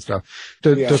fighting and stuff.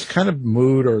 Does kind of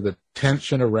mood or the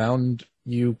tension around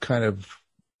you kind of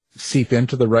seep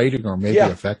into the writing or maybe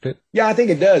affect it? Yeah, I think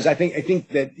it does. I think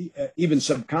that even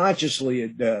subconsciously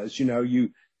it does. You know,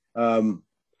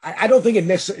 I don't think it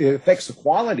necessarily affects the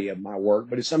quality of my work,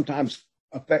 but it sometimes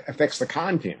affects the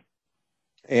content.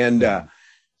 And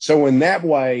so in that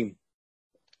way,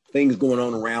 things going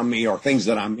on around me or things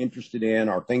that I'm interested in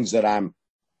or things that I'm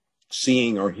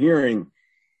seeing or hearing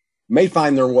may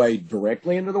find their way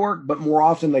directly into the work, but more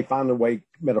often they find their way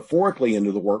metaphorically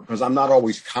into the work because I'm not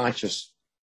always conscious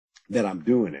that I'm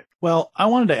doing it. Well, I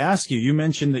wanted to ask you, you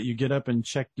mentioned that you get up and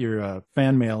check your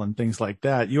fan mail and things like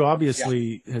that. You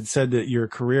obviously had said that your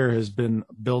career has been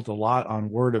built a lot on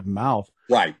word of mouth.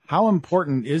 Right. How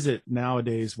important is it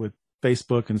nowadays with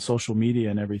Facebook and social media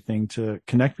and everything to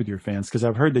connect with your fans? Because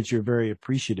I've heard that you're very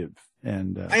appreciative.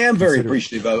 And I am very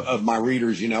appreciative of my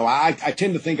readers. You know, I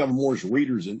tend to think of them more as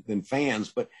readers than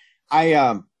fans, but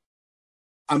I'm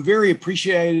very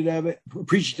appreciative of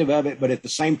it. But at the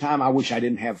same time, I wish I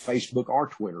didn't have Facebook or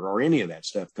Twitter or any of that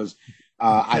stuff because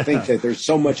I think that there's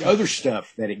so much other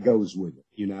stuff that it goes with it,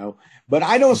 you know. But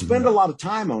I don't spend a lot of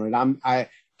time on it. I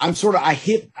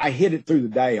hit it through the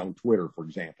day on Twitter, for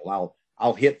example.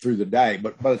 I'll hit through the day,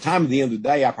 but by the time at the end of the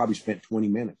day, I probably spent 20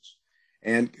 minutes.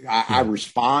 And I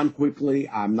respond quickly.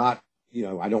 I'm not, you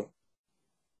know, I don't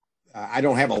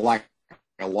have a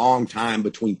long time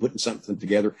between putting something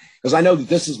together because I know that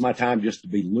this is my time just to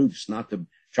be loose, not to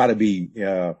try to be,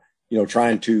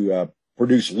 trying to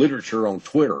produce literature on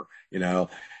Twitter, you know.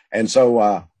 And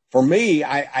so for me,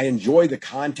 I enjoy the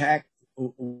contact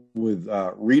with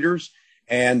readers.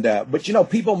 And but, you know,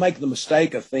 people make the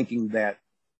mistake of thinking that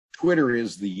Twitter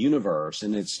is the universe,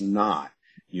 and it's not.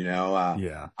 You know,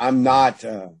 I'm not,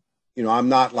 I'm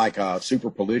not like a super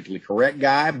politically correct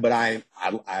guy, but I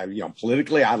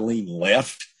politically I lean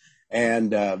left,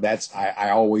 and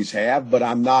I always have. But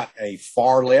I'm not a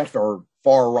far left or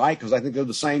far right because I think they're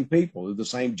the same people, they're the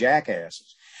same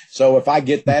jackasses. So if I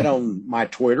get that on my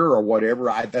Twitter or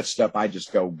whatever, that stuff I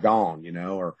just go gone, you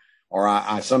know, or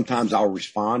I sometimes I'll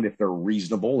respond if they're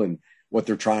reasonable in what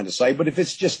they're trying to say. But if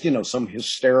it's just, you know, some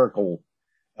hysterical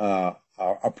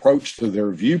approach to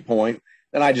their viewpoint,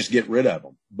 then I just get rid of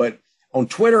them. But on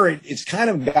Twitter, it's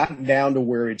kind of gotten down to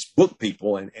where it's book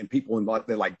people and people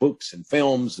they like books and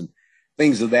films and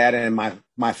things of that. And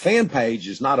my fan page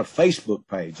is not a Facebook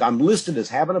page. I'm listed as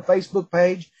having a Facebook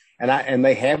page, and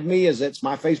they have me as it's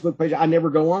my Facebook page. I never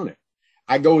go on it.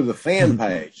 I go to the fan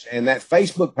page, and that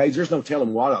Facebook page, there's no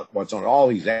telling what's on it. All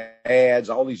these ads,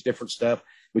 all these different stuff,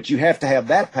 but you have to have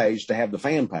that page to have the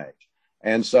fan page.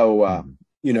 And so,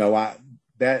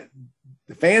 that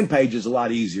the fan page is a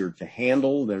lot easier to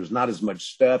handle. There's not as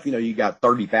much stuff. You know, you got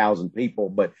 30,000 people,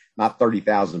 but not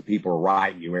 30,000 people are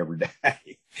writing you every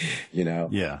day, you know?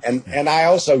 Yeah. And I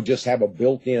also just have a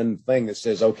built-in thing that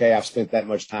says, okay, I've spent that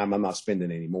much time. I'm not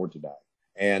spending any more today.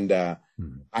 And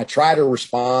I try to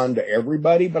respond to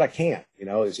everybody, but I can't, you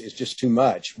know, it's just too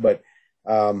much. But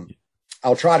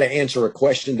I'll try to answer a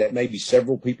question that maybe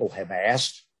several people have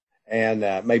asked.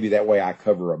 And maybe that way I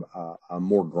cover a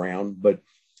more ground. But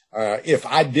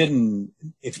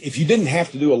if you didn't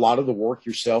have to do a lot of the work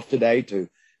yourself today to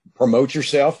promote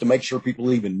yourself, to make sure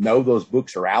people even know those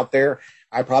books are out there,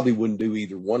 I probably wouldn't do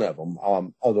either one of them.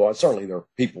 Although certainly there are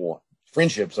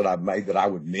friendships that I've made that I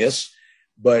would miss.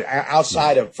 But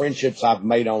outside of friendships I've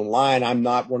made online, I'm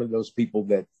not one of those people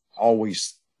that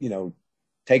always, you know,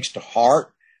 takes to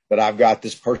heart that I've got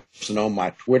this person on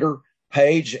my Twitter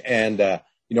page. And,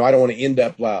 you know, I don't want to end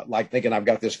up like thinking I've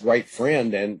got this great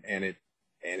friend and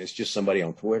it's just somebody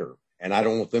on Twitter. And I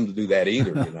don't want them to do that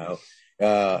either, you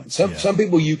know. Some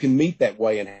people you can meet that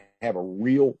way and have a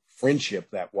real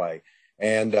friendship that way.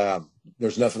 And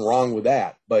there's nothing wrong with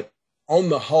that. But on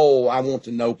the whole, I want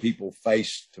to know people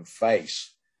face to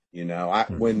face. You know,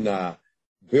 when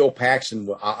Bill Paxton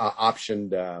optioned,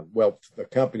 the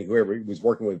company, whoever he was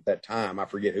working with at that time, I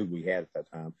forget who we had at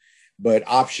that time, but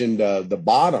optioned the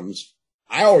Bottoms.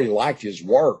 I already liked his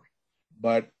work,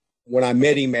 but when I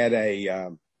met him at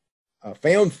a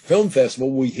film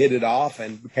festival, we hit it off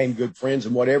and became good friends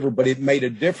and whatever, but it made a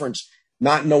difference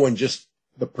not knowing just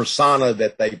the persona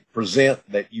that they present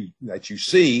that you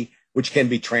see, which can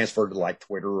be transferred to like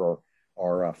Twitter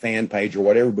or a fan page or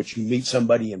whatever, but you meet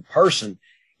somebody in person,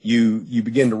 you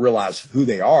begin to realize who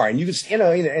they are. And you just,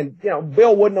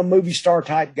 Bill wasn't a movie star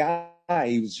type guy.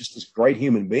 He was just this great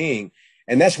human being.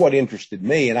 And that's what interested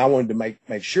me. And I wanted to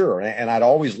make sure. And I'd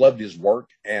always loved his work.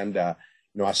 And,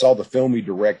 I saw the film he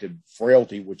directed,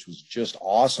 Frailty, which was just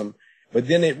awesome. But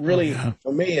then it really,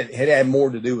 for me, it had more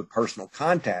to do with personal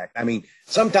contact. I mean,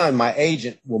 sometimes my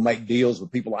agent will make deals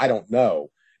with people I don't know.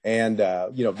 And,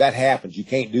 that happens. You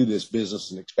can't do this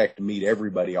business and expect to meet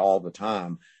everybody all the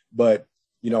time. But,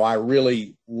 I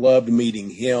really loved meeting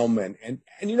him. And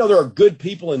there are good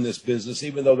people in this business,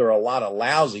 even though there are a lot of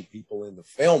lousy people in the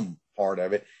film part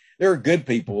of it. There are good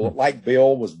people like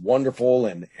Bill was wonderful,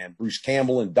 and Bruce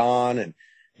Campbell and Don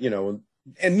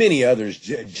and many others,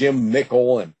 Jim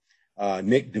Mickle and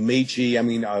Nick D'Amici. I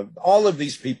mean, all of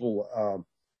these people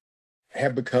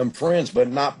have become friends, but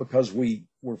not because we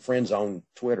were friends on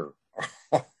Twitter,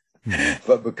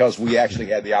 but because we actually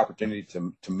had the opportunity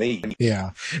to meet.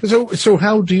 Yeah. So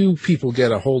how do people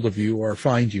get a hold of you or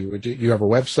find you? Do you have a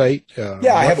website?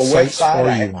 I have a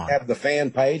website. I have the fan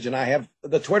page, and I have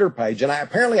the Twitter page, and I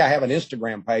have an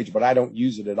Instagram page, but I don't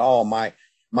use it at all. My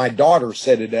daughter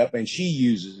set it up, and she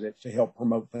uses it to help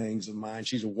promote things of mine.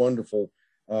 She's a wonderful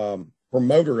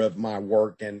promoter of my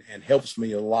work and helps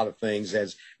me a lot of things,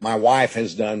 as my wife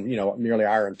has done, nearly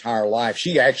our entire life.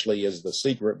 She actually is the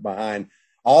secret behind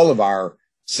all of our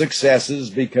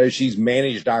successes because she's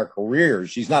managed our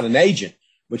careers. She's not an agent,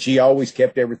 but she always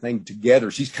kept everything together.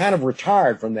 She's kind of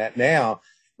retired from that now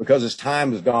because as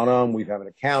time has gone on, we've had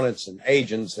accountants and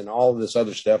agents and all of this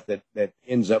other stuff that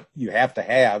ends up you have to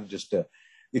have just to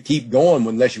keep going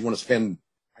unless you want to spend,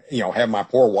 have my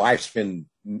poor wife spend,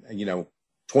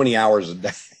 20 hours a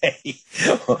day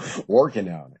working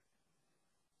on it.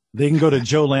 They can go to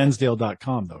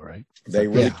joelansdale.com though, right? They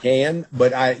really can.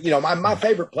 But my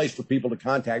favorite place for people to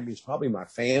contact me is probably my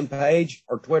fan page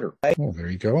or Twitter. Oh, there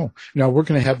you go. Now we're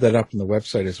going to have that up on the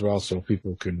website as well, so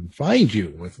people can find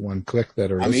you with one click.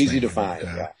 I'm easy to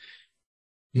find.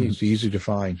 He's easy to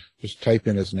find. Just type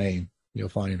in his name, you'll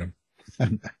find him.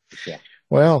 Yeah.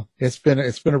 Well, it's been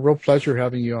a real pleasure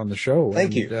having you on the show.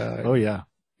 Thank you. Oh yeah.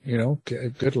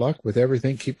 Good luck with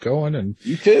everything. Keep going, and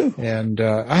you too. And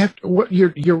I have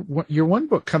your one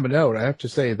book coming out. I have to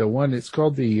say the one it's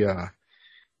called the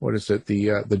the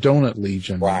Donut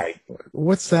Legion. Right.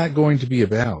 What's that going to be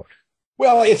about?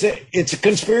 Well, it's a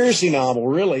conspiracy novel,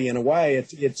 really. In a way, I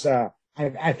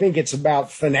think it's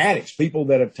about fanatics, people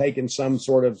that have taken some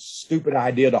sort of stupid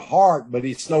idea to heart, but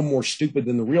it's no more stupid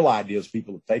than the real ideas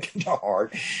people have taken to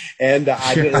heart. And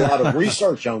I did a lot of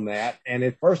research on that. And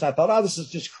at first I thought, oh, this is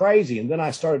just crazy. And then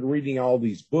I started reading all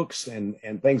these books and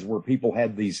things where people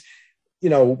had these,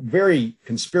 very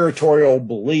conspiratorial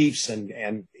beliefs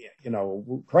and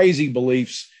crazy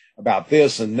beliefs about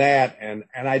this and that. And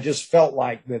I just felt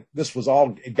like that this was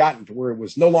all gotten to where it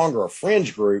was no longer a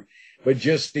fringe group, but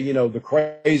just, the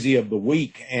crazy of the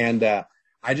week. And I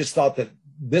just thought that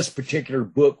this particular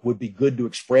book would be good to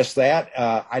express that.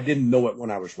 I didn't know it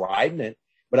when I was writing it,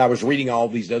 but I was reading all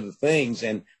these other things.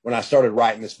 And when I started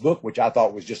writing this book, which I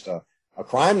thought was just a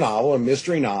crime novel, a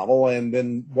mystery novel, and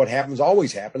then what happens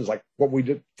always happens, like what we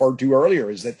referred to earlier,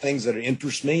 is that things that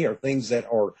interest me or things that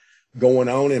are going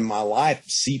on in my life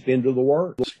seep into the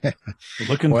work.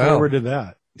 Looking forward to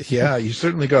that. Yeah, you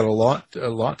certainly got a lot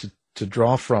to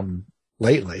draw from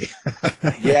lately.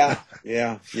 Yeah,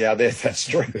 that's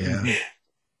true. Yeah,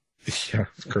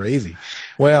 it's crazy.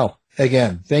 Well,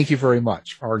 again, thank you very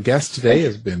much. Our guest today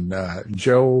has been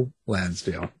Joe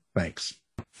Lansdale. Thanks.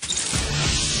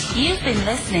 You've been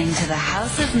listening to the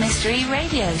House of Mystery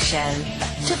radio show.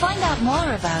 To find out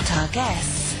more about our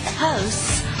guests,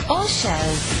 hosts, or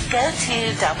shows, go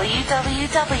to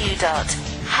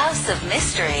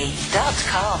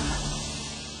www.houseofmystery.com.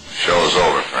 Show's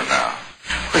over for now.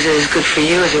 Was it as good for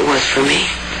you as it was for me?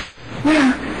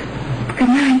 Well, good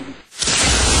night.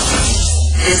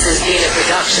 This has been a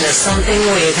production of Something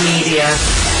Weird Media.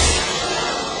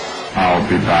 I'll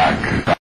be back.